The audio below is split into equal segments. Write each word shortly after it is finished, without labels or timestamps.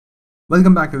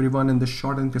Welcome back everyone. In this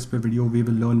short and crisp video, we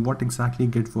will learn what exactly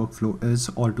Git workflow is,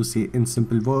 or to say in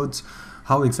simple words,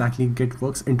 how exactly Git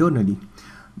works internally.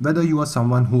 Whether you are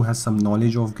someone who has some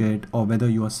knowledge of Git or whether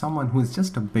you are someone who is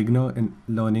just a beginner in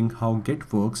learning how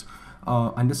Git works,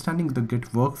 understanding the Git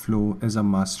workflow is a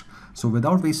must. So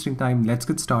without wasting time, let's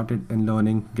get started in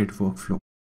learning Git workflow.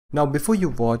 Now, before you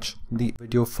watch the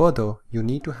video further, you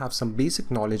need to have some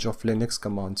basic knowledge of Linux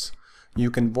commands. You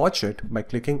can watch it by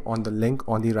clicking on the link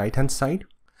on the right hand side.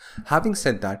 Having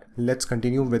said that, let's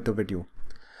continue with the video.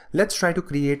 Let's try to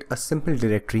create a simple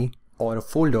directory or a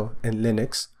folder in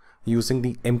Linux using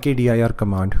the mkdir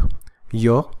command.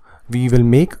 Here we will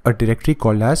make a directory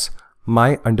called as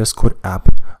my_app,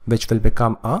 which will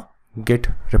become a Git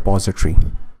repository.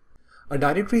 A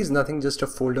directory is nothing just a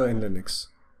folder in Linux,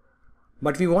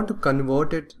 but we want to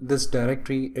convert this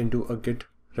directory into a Git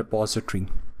repository.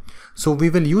 So we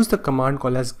will use the command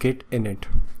called as git init.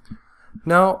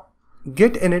 Now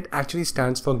git init actually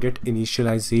stands for git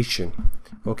initialization.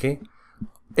 Okay,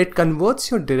 it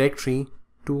converts your directory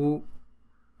to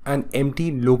an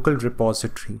empty local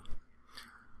repository.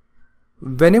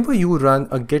 Whenever you run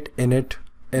a git init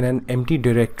in an empty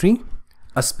directory,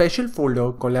 a special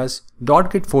folder called as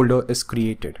 .git folder is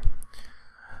created.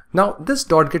 Now this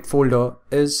 .git folder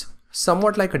is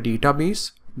somewhat like a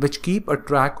database which keep a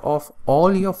track of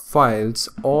all your files,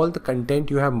 all the content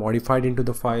you have modified into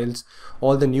the files,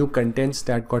 all the new contents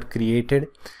that got created,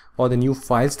 or the new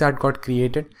files that got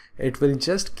created. It will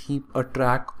just keep a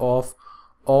track of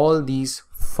all these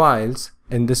files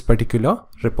in this particular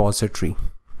repository.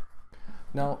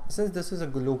 Now, since this is a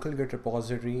local Git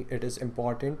repository, it is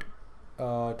important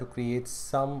to create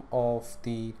some of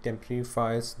the temporary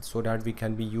files so that we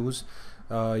can use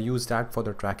that for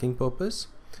the tracking purpose.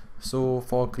 So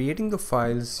for creating the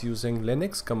files using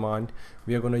Linux command,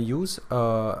 we are going to use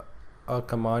a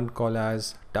command called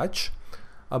as touch.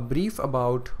 A brief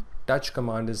about touch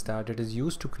command is that it is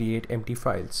used to create empty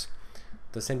files.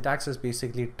 The syntax is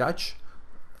basically touch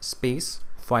space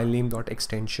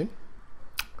filename.extension.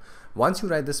 Once you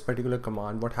write this particular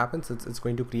command, what happens is it's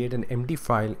going to create an empty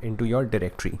file into your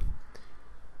directory.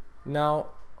 Now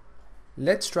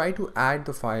let's try to add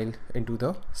the file into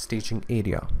the staging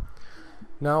area.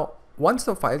 Now, once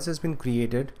the files has been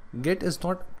created, Git is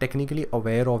not technically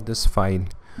aware of this file.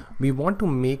 We want to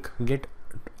make Git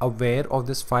aware of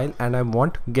this file, and I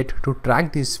want Git to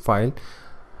track this file.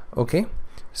 Okay,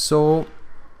 so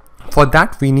for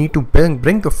that we need to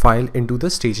bring the file into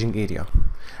the staging area,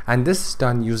 and this is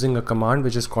done using a command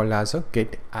which is called as a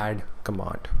git add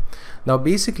command. Now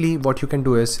basically what you can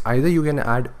do is either you can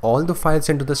add all the files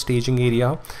into the staging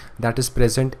area that is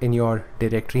present in your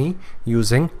directory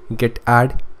using git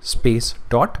add space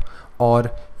dot,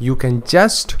 or you can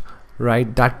just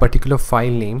write that particular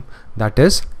file name, that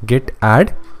is git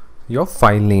add your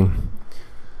file name,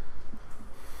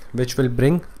 which will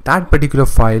bring that particular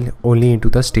file only into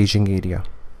the staging area.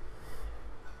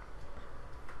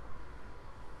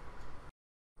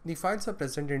 The files are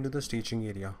present into the staging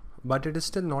area, but it is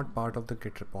still not part of the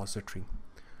Git repository.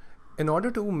 In order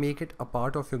to make it a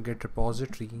part of your Git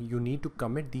repository, you need to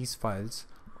commit these files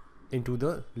into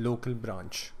the local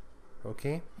branch.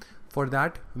 Okay, for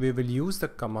that we will use the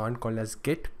command called as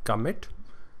git commit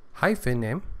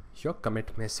 -m your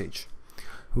commit message.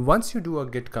 Once you do a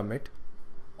git commit,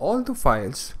 all the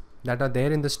files that are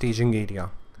there in the staging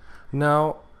area,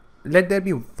 now let there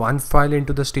be one file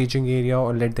into the staging area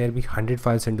or let there be 100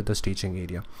 files into the staging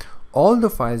area, all the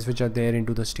files which are there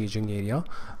into the staging area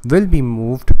will be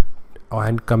moved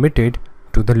and committed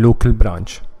to the local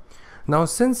branch. Now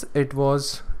since it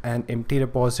was an empty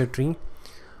repository,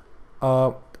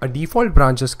 a default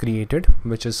branch is created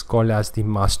which is called as the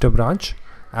master branch,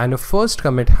 and a first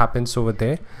commit happens over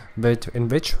there in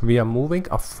which we are moving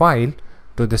a file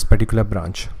to this particular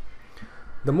branch.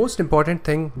 The most important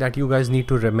thing that you guys need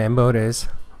to remember is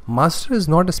master is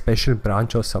not a special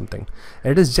branch or something.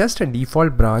 It is just a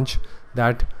default branch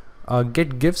that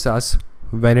Git gives us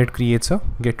when it creates a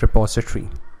Git repository.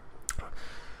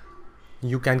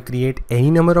 You can create any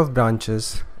number of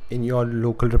branches in your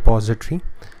local repository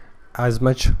as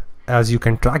much as you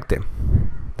can track them.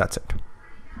 That's it.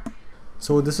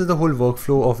 So this is the whole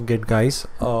workflow of Git, guys.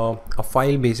 A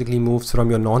file basically moves from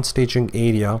your non-staging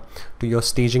area to your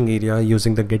staging area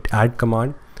using the git add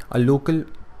command,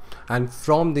 and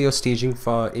from your staging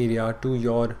area to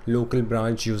your local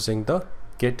branch using the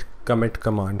git commit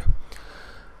command.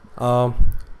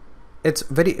 It's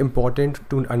very important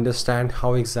to understand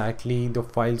how exactly the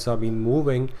files are being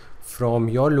moving from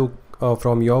your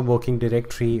from your working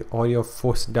directory or your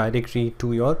first directory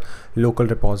to your local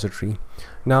repository.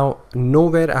 Now,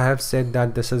 nowhere I have said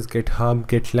that this is GitHub,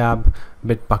 GitLab,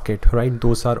 Bitbucket, right?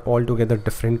 Those are altogether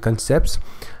different concepts.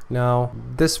 Now,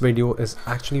 this video is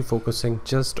actually focusing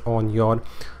just on your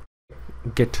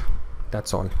Git.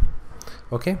 That's all.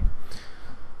 Okay.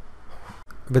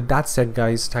 With that said,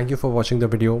 guys, thank you for watching the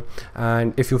video,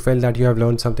 and if you felt that you have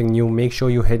learned something new, make sure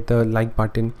you hit the like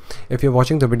button. If you're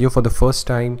watching the video for the first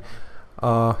time,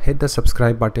 hit the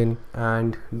subscribe button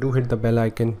and do hit the bell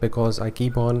icon, because I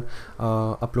keep on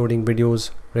uploading videos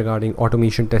regarding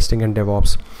automation testing and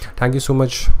DevOps. Thank you so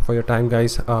much for your time,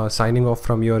 guys. Signing off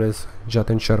from here is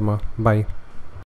Jatin Sharma. Bye.